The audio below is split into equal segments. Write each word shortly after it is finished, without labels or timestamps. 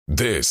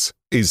This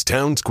is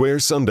Town Square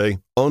Sunday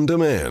on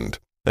demand.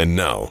 And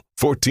now,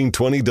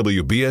 1420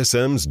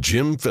 WBSM's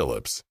Jim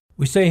Phillips.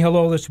 We say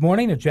hello this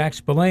morning to Jack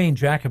Spillane.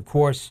 Jack, of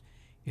course,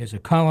 is a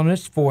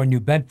columnist for New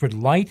Bedford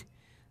Light,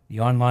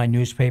 the online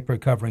newspaper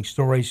covering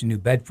stories in New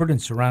Bedford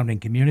and surrounding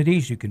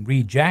communities. You can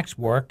read Jack's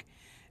work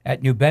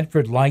at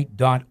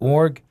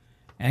newbedfordlight.org.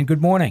 And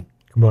good morning.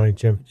 Good morning,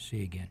 Jim. Good to see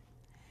you again.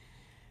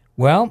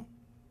 Well,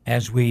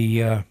 as we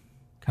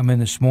come in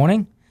this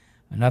morning,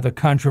 another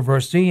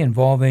controversy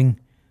involving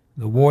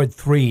the Ward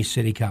 3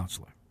 city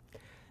councilor.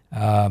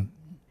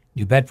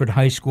 New Bedford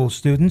High School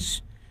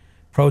students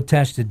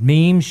protested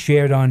memes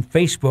shared on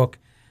Facebook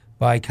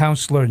by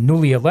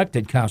newly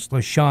elected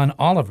councilor Sean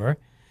Oliver,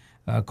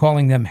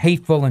 calling them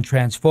hateful and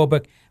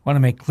transphobic. I want to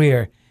make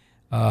clear,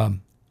 the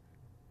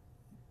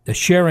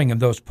sharing of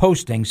those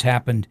postings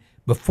happened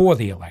before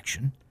the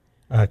election.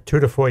 2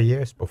 to 4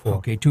 years before.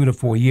 Okay, 2 to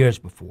 4 years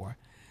before.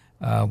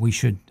 We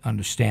should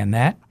understand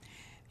that.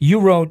 You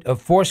wrote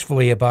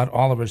forcefully about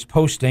Oliver's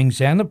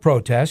postings and the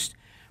protest,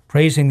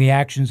 praising the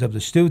actions of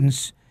the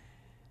students.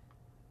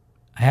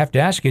 I have to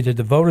ask you, did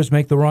the voters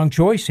make the wrong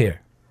choice here?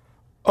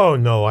 Oh,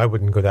 no, I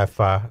wouldn't go that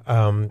far.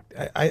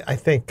 I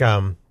think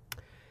Sean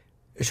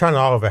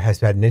Oliver has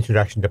had an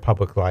introduction to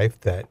public life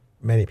that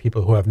many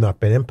people who have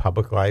not been in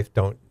public life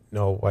don't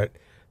know what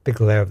the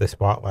glare of the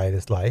spotlight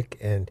is like.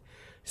 And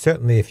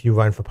certainly if you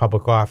run for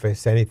public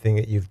office, anything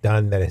that you've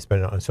done that has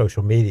been on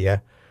social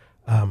media,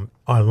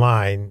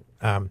 online,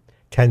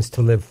 tends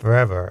to live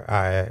forever.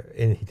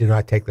 And he did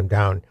not take them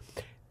down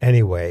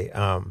anyway.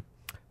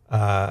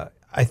 I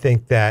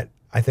think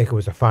it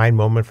was a fine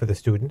moment for the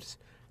students.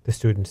 The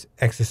students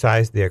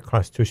exercised their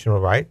constitutional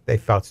right. They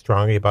felt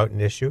strongly about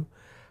an issue.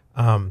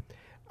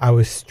 I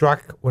was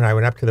struck when I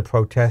went up to the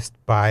protest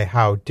by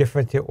how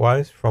different it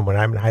was from when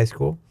I'm in high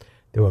school.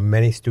 There were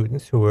many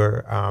students who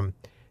were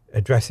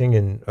addressing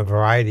in a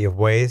variety of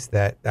ways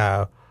that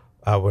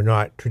were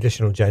not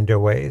traditional gender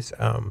ways.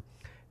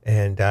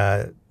 And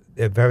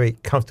they're very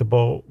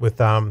comfortable with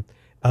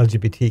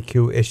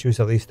LGBTQ issues,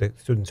 at least the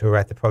students who were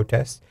at the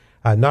protest.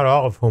 Not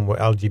all of whom were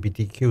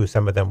LGBTQ.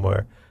 Some of them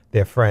were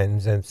their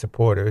friends and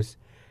supporters.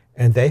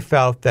 And they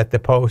felt that the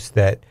post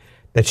that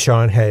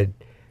Sean had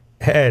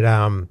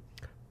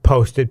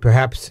posted,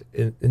 perhaps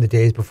in the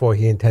days before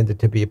he intended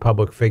to be a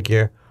public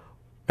figure,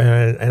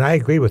 and I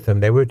agree with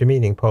them, they were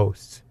demeaning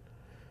posts.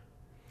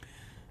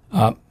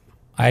 I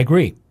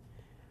agree.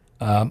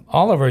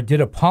 Oliver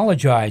did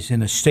apologize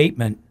in a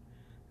statement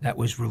that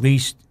was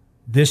released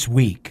this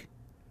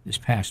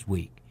past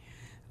week.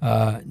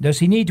 Does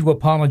he need to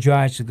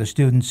apologize to the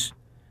students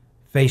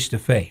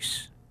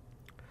face-to-face?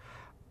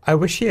 I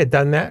wish he had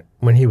done that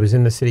when he was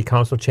in the city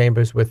council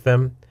chambers with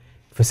them.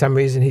 For some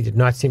reason, he did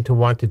not seem to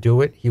want to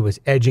do it. He was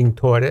edging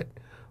toward it,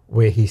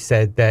 where he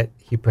said that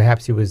he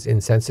was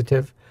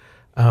insensitive.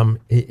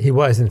 He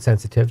was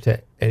insensitive to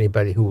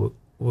anybody who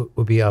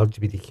would be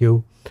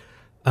LGBTQ.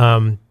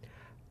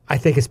 I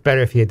think it's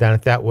better if he had done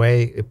it that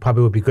way. It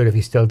probably would be good if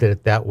he still did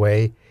it that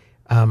way.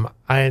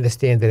 I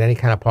understand that any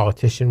kind of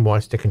politician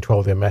wants to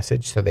control their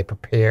message, so they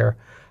prepare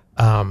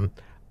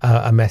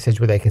a message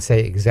where they can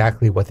say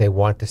exactly what they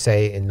want to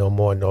say and no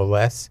more, no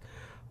less.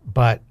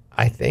 But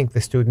I think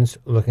the students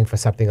are looking for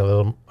something a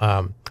little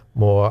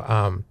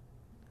more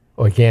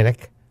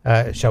organic,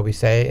 shall we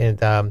say,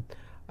 and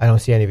I don't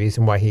see any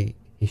reason why he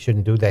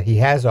shouldn't do that. He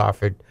has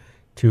offered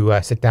to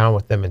sit down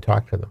with them and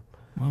talk to them.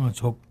 Well, let's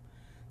hope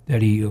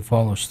that he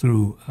follows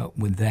through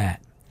with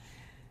that.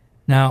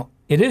 Now,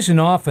 it isn't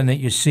often that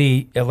you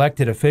see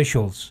elected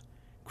officials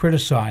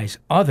criticize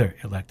other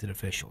elected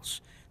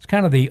officials. It's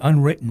kind of the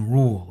unwritten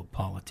rule of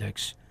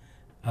politics.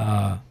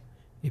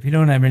 If you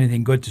don't have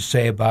anything good to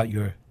say about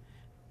your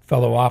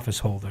fellow office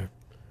holder,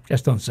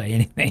 just don't say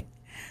anything.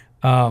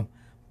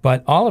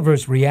 But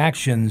Oliver's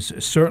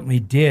reactions certainly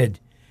did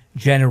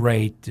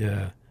generate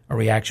a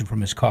reaction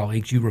from his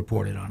colleagues. You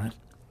reported on it.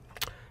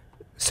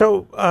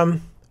 So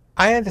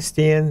I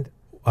understand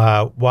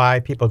why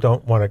people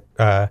don't want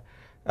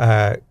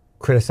to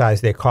criticize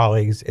their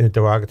colleagues in a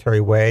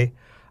derogatory way.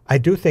 I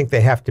do think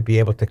they have to be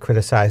able to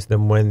criticize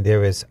them when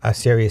there is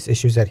serious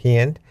issues at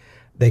hand.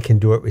 They can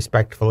do it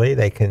respectfully.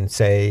 They can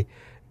say,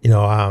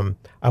 I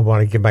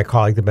want to give my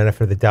colleague the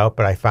benefit of the doubt,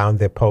 but I found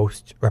their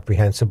post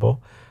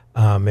reprehensible.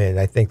 And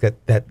I think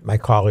that my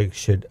colleagues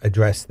should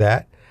address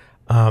that.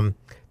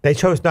 They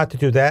chose not to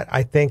do that.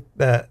 I think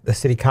the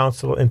city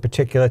council in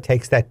particular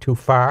takes that too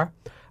far.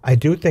 I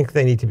do think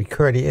they need to be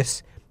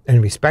courteous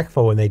and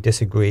respectful when they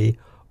disagree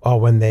or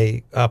when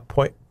they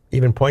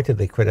even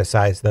pointedly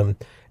criticize them,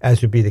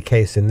 as would be the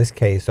case in this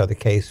case, or the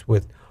case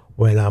with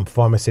when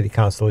former city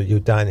councilor Hugh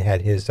Dunn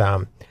had his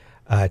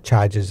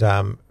charges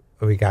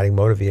regarding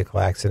motor vehicle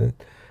accident.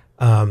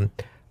 But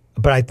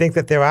I think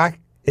that there are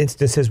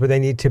instances where they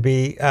need to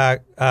be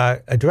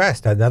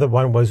addressed. Another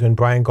one was when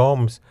Brian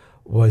Gomes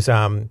was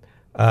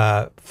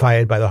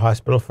fired by the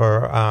hospital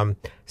for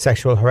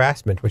sexual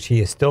harassment, which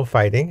he is still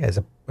fighting as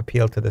an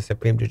appeal to the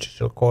Supreme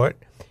Judicial Court.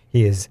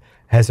 He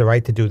has a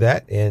right to do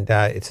that, and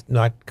it's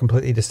not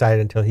completely decided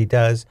until he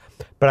does.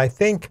 But I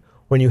think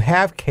when you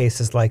have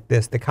cases like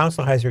this, the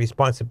council has a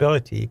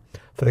responsibility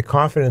for the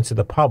confidence of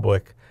the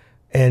public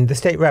and the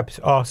state reps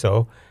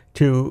also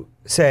to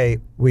say,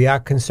 we are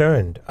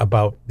concerned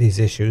about these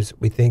issues.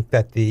 We think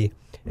that the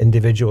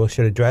individual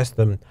should address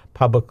them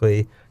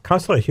publicly.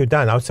 Councilor Hugh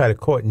Dunn, outside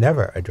of court,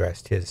 never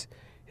addressed his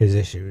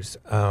issues.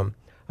 I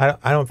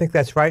don't think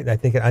that's right, and I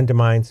think it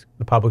undermines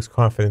the public's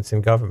confidence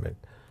in government.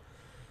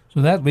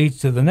 So that leads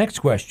to the next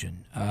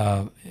question: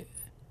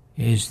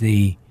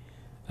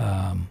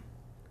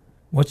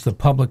 what's the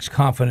public's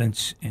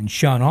confidence in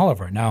Sean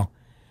Oliver? Now,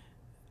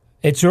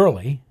 it's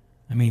early.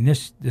 I mean,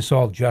 this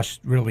all just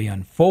really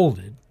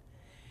unfolded,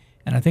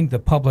 and I think the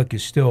public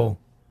is still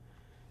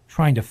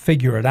trying to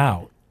figure it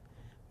out.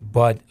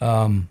 But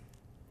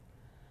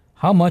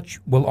how much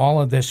will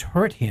all of this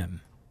hurt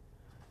him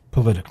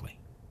politically?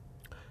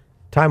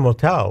 Time will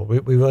tell. We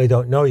really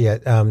don't know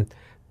yet.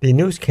 The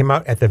news came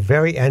out at the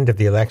very end of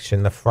the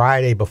election, the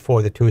Friday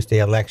before the Tuesday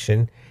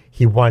election.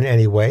 He won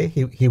anyway.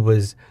 He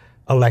was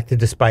elected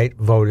despite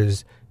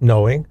voters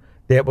knowing.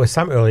 There was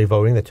some early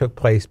voting that took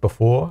place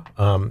before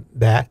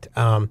that.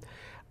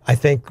 I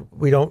think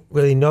we don't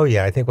really know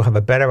yet. I think we'll have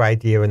a better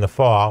idea in the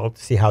fall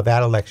to see how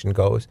that election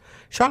goes.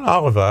 Sean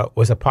Oliver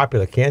was a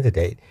popular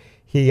candidate.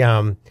 He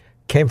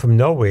came from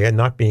nowhere,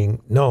 not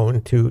being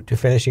known, to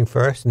finishing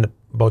first in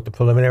both the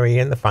preliminary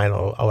and the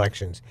final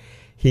elections.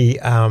 He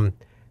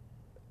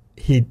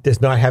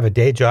does not have a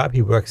day job.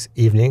 He works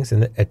evenings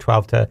at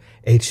 12 to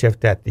 8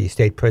 shift at the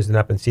state prison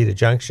up in Cedar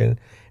Junction.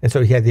 And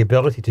so he had the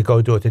ability to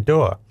go door to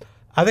door.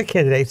 Other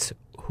candidates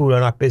who are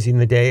not busy in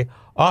the day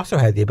also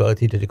had the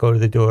ability to go to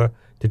the door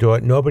to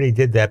door. Nobody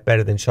did that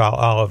better than Sean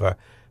Oliver,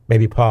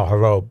 maybe Paul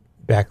Heroux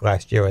back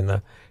last year in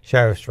the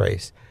sheriff's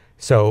race.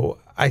 So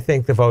I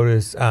think the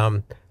voters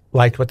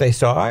liked what they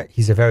saw.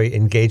 He's a very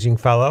engaging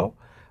fellow.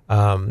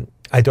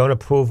 I don't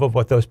approve of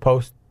what those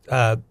posts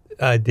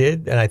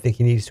did, and I think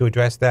he needs to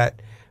address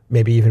that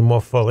maybe even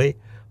more fully.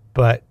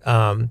 But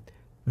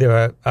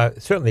there are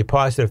certainly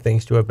positive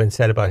things to have been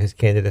said about his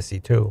candidacy,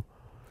 too.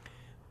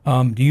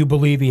 Do you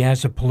believe he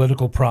has a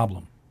political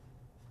problem?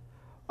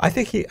 I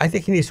think he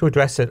needs to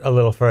address it a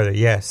little further,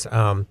 yes.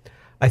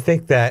 I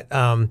think that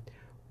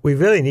we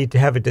really need to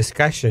have a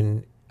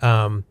discussion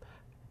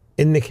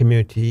in the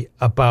community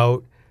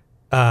about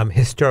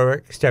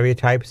historic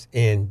stereotypes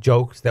and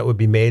jokes that would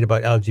be made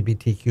about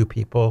LGBTQ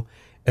people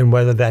and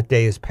whether that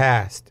day is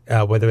past,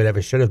 whether it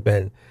ever should have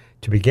been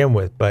to begin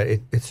with. But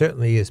it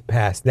certainly is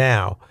past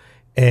now.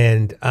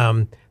 And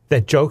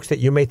that jokes that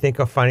you may think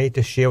are funny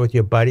to share with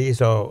your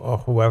buddies or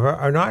whoever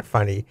are not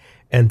funny,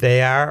 and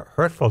they are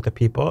hurtful to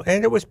people.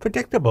 And it was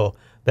predictable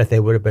that they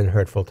would have been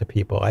hurtful to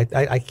people.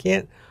 I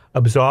can't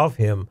absolve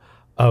him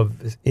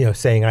of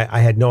saying I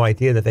had no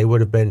idea that they would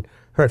have been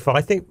hurtful.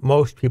 I think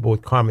most people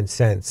with common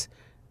sense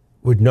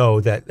would know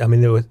that. I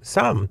mean, there were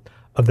some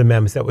of the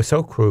memes that were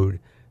so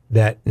crude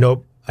that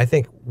I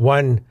think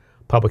one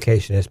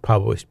publication has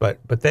published, but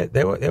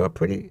they were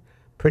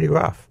pretty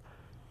rough.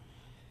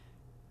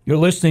 You're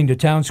listening to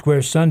Town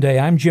Square Sunday.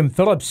 I'm Jim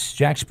Phillips.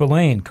 Jack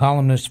Spillane,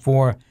 columnist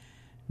for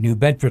New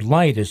Bedford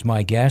Light, is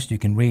my guest. You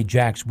can read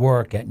Jack's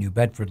work at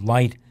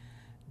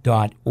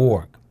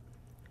newbedfordlight.org.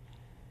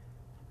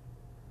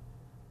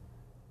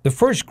 The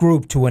first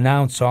group to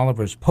announce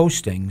Oliver's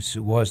postings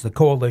was the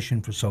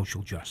Coalition for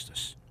Social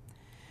Justice.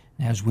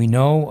 As we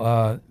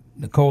know,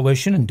 the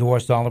coalition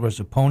endorsed Oliver's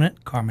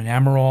opponent, Carmen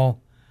Amaral,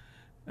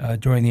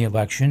 during the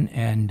election,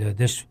 and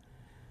this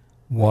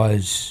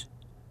was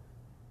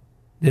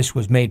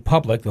made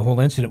public. The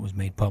whole incident was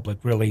made public,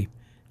 really,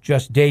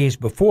 just days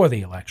before the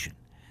election.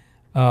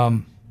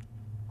 Are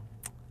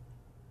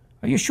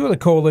you sure the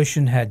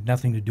coalition had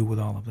nothing to do with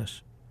all of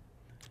this?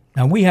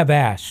 Now, we have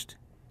asked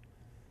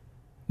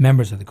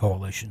members of the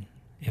coalition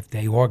if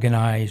they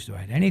organized or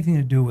had anything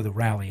to do with a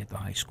rally at the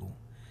high school.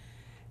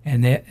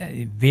 And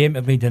they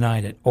vehemently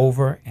denied it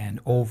over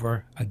and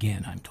over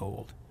again, I'm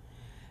told.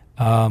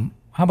 How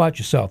about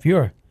yourself?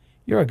 You're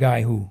a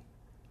guy who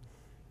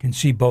can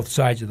see both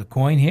sides of the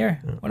coin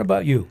here. What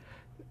about you?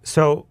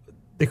 So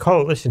the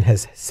coalition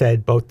has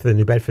said, both to the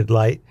New Bedford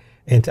Light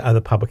and to other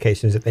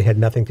publications, that they had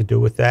nothing to do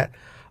with that.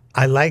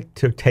 I like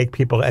to take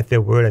people at their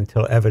word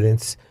until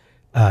evidence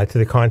to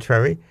the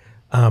contrary.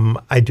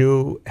 I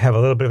do have a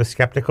little bit of a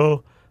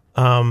skeptical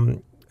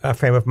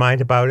frame of mind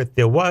about it.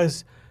 There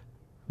was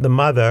the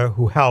mother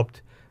who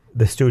helped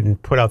the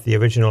student put out the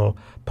original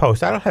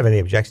post. I don't have any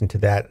objection to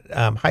that.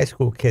 High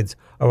school kids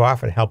are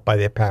often helped by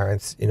their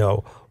parents,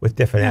 with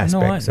different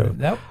aspects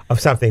of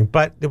something.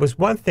 But there was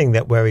one thing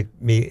that worried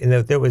me, and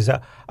there was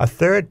a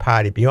third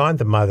party beyond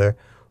the mother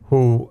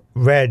who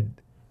read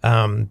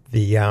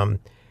the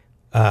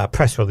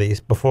press release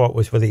before it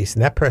was released,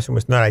 and that person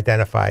was not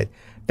identified.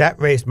 That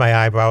raised my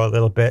eyebrow a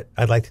little bit.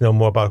 I'd like to know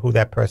more about who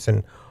that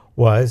person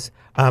was.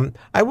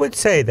 I would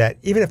say that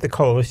even if the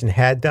coalition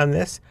had done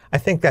this, I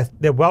think that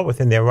they're well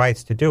within their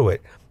rights to do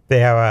it.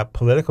 They are a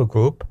political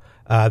group.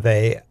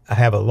 They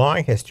have a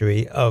long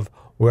history of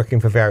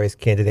working for various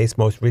candidates,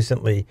 most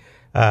recently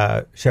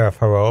Sheriff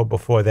Heroux.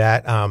 Before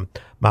that,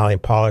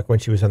 Marlene Pollock, when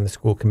she was on the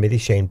school committee,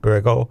 Shane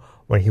Burgo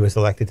when he was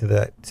elected to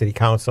the city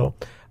council.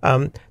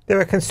 There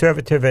are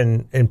conservative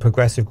and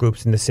progressive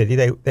groups in the city.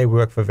 They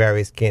work for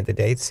various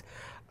candidates.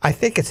 I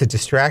think it's a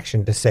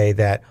distraction to say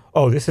that,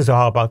 oh, this is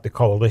all about the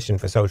Coalition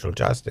for Social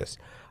Justice.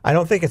 I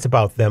don't think it's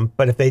about them,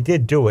 but if they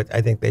did do it,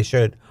 I think they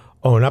should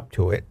own up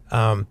to it.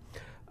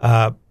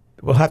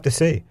 We'll have to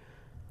see.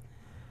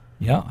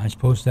 Yeah, I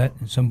suppose that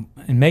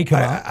it may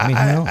come out. I mean,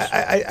 who knows?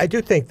 I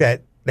do think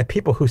that the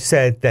people who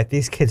said that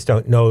these kids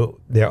don't know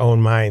their own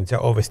minds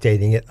are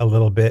overstating it a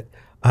little bit.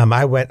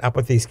 I went up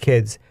with these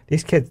kids.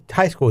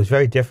 High school is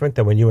very different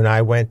than when you and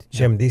I went,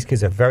 Jim. Yeah. These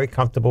kids are very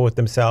comfortable with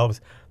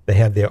themselves. They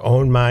have their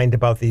own mind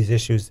about these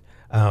issues.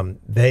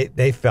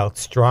 They felt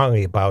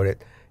strongly about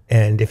it.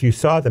 And if you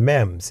saw the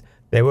memes,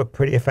 they were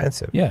pretty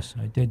offensive. Yes,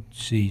 I did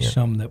see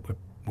some that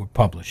were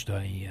published.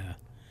 I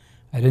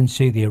didn't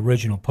see the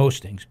original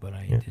postings, but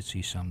I did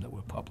see some that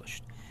were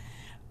published.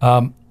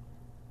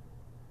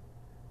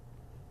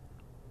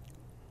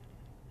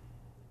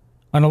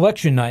 On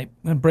election night,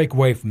 I'm going to break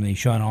away from the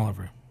Sean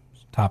Oliver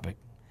topic,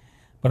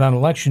 but on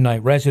election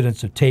night,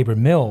 residents of Tabor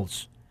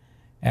Mills,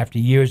 after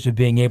years of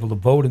being able to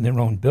vote in their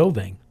own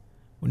building,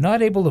 were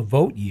not able to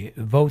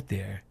vote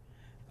there.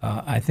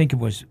 I think it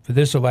was for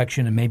this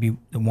election and maybe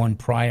the one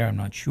prior, I'm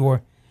not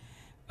sure.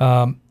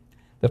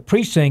 The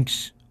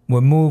precincts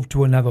were moved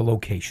to another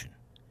location.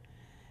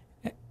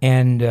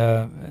 And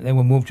they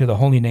were moved to the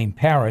Holy Name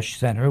Parish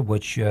Center,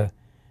 which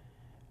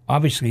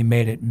obviously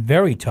made it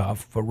very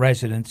tough for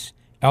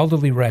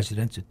elderly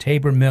residents at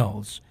Tabor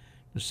Mills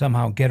to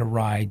somehow get a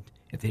ride,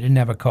 if they didn't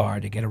have a car,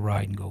 to get a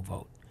ride and go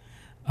vote.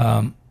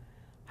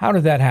 How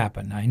did that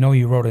happen? I know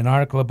you wrote an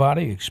article about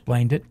it, you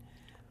explained it,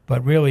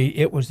 but really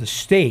it was the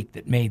state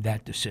that made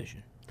that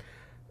decision.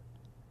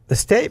 The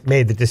state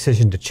made the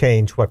decision to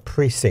change what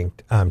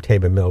precinct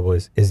Tabor Mill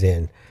is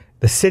in.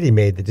 The city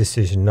made the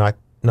decision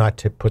not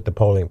to put the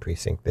polling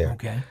precinct there.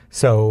 Okay.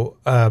 So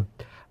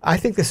I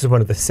think this is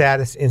one of the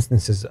saddest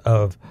instances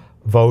of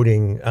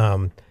voting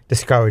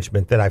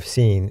discouragement that I've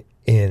seen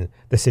in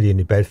the city of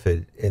New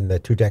Bedford in the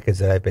 2 decades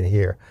that I've been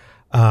here.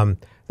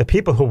 The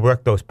people who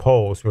worked those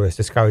polls were as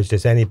discouraged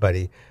as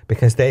anybody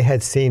because they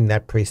had seen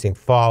that precinct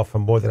fall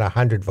from more than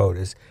 100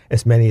 voters,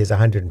 as many as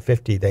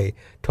 150, they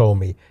told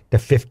me, to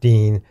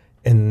 15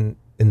 in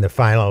the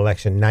final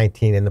election,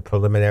 19 in the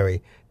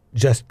preliminary,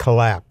 just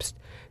collapsed.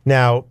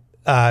 Now,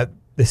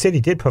 the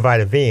city did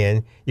provide a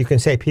van. You can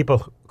say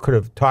people could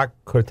have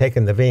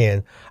taken the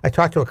van. I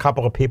talked to a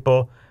couple of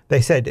people.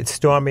 They said it's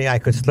stormy. I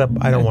could slip.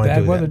 I don't want to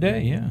do that. Bad weather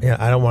day, yeah. Yeah,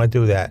 I don't want to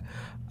do that.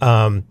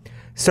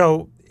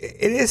 So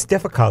it is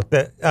difficult.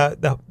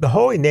 The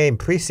Holy Name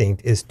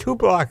precinct is 2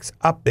 blocks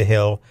up the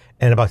hill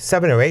and about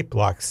 7 or 8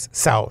 blocks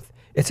south.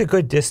 It's a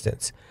good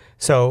distance.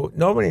 So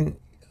nobody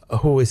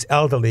who is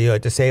elderly or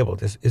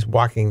disabled is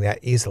walking that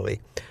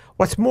easily.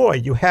 What's more,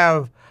 you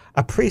have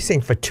a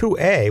precinct for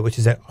 2A, which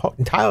is an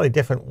entirely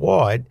different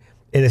ward,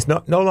 and is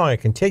no longer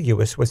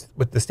contiguous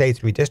with the state's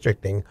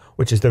redistricting,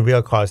 which is the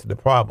real cause of the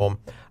problem,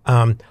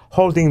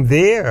 holding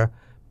their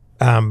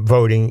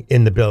voting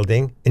in the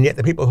building, and yet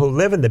the people who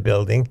live in the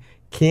building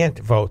can't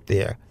vote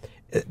there.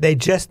 They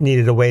just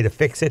needed a way to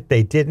fix it.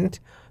 They didn't.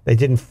 They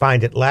didn't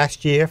find it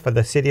last year for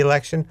the city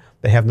election.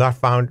 They have not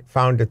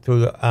found it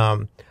through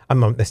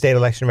the state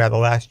election rather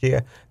last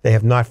year. They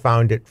have not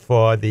found it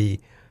for the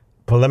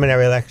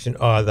preliminary election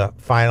or the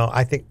final.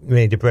 I think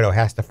Manny DeBrito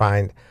has to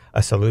find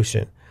a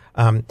solution.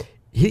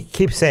 He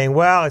keeps saying,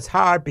 well, it's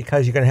hard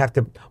because you're going to have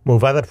to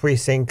move other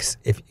precincts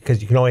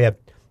because you can only have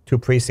 2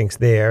 precincts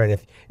there. And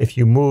if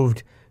you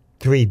moved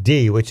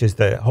 3D, which is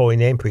the Holy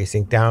Name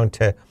precinct, down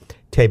to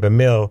Tabor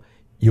Mill,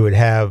 you would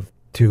have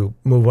to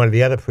move one of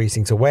the other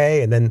precincts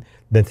away, and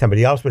then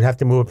somebody else would have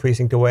to move a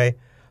precinct away.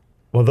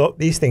 Well,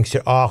 these things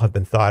should all have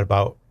been thought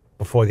about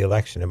before the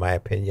election, in my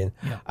opinion.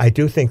 Yeah. I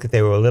do think that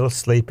they were a little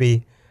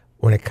sleepy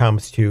when it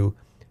comes to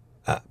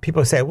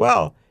people say,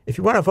 well, if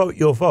you want to vote,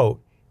 you'll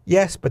vote.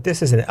 Yes, but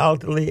this is an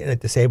elderly and a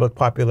disabled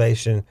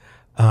population.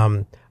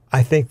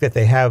 I think that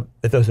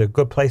those are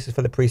good places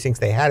for the precincts.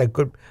 They had a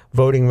good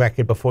voting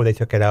record before they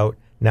took it out.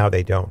 Now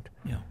they don't.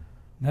 Yeah,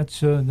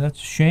 that's a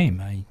shame.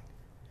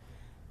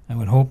 I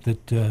would hope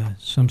that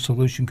some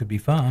solution could be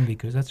found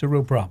because that's a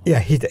real problem. Yeah,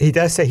 he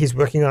does say he's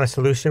working on a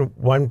solution.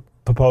 One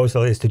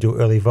proposal is to do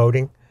early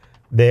voting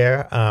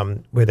there,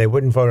 where they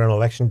wouldn't vote on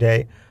election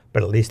day,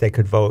 but at least they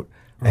could vote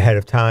ahead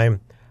of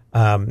time.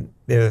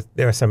 There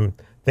are some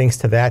things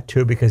to that,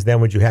 too, because then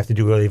would you have to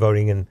do early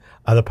voting in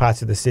other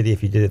parts of the city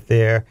if you did it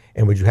there?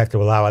 And would you have to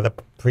allow other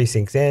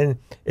precincts in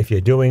if you're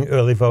doing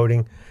early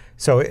voting?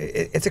 So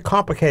it's a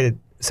complicated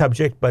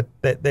subject, but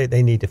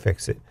they need to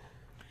fix it,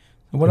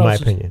 in my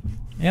opinion.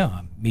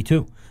 Yeah, me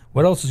too.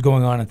 What else is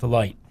going on at the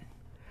Light?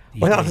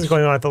 What else is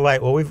going on at the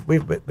Light? Well, we've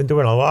been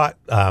doing a lot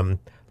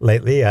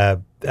lately.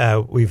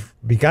 We've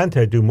begun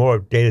to do more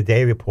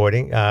day-to-day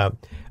reporting.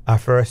 Our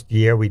first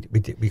year, we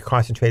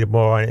concentrated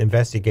more on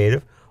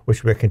investigative,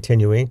 which we're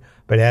continuing.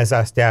 But as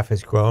our staff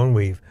has grown,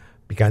 we've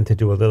begun to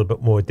do a little bit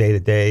more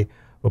day-to-day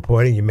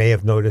reporting. You may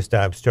have noticed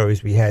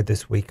stories we had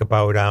this week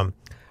about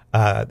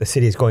the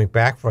city is going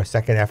back for a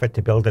second effort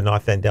to build a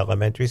North End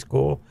Elementary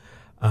School.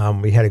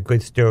 We had a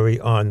good story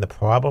on the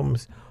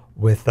problems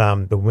with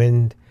the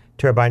wind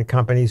turbine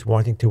companies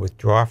wanting to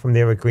withdraw from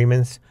their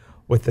agreements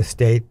with the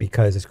state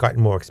because it's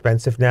gotten more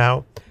expensive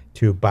now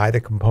to buy the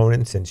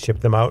components and ship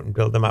them out and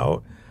build them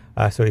out.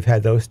 So we've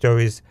had those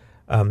stories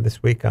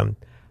this week.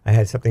 I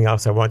had something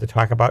else I wanted to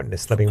talk about, and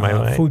it's slipping my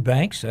mind. Food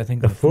banks, I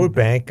think. The food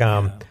bank.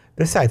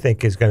 This, I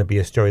think, is going to be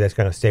a story that's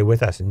going to stay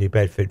with us in New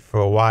Bedford for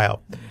a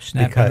while.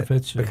 SNAP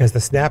benefits? Because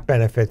the SNAP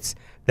benefits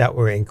that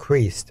were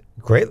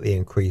greatly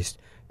increased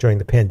during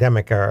the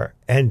pandemic are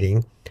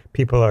ending.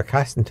 People are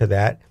accustomed to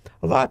that.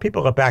 A lot of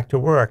people are back to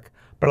work,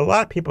 but a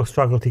lot of people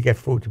struggle to get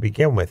food to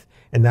begin with.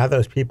 And now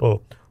those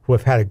people who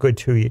have had a good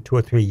 2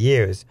 or 3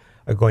 years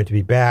are going to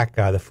be back.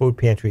 The food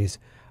pantries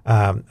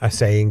are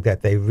saying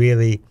that they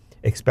really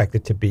expect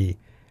it to be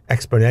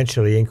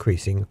exponentially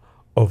increasing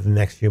over the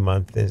next few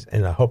months,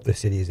 and I hope the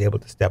city is able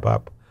to step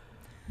up.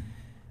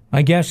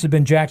 My guest has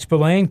been Jack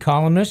Spillane,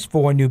 columnist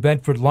for New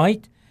Bedford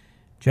Light.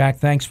 Jack,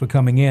 thanks for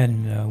coming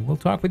in. We'll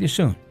talk with you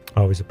soon.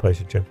 Always a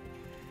pleasure, Jim.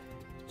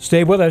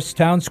 Stay with us.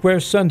 Town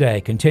Square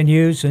Sunday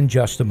continues in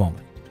just a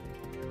moment.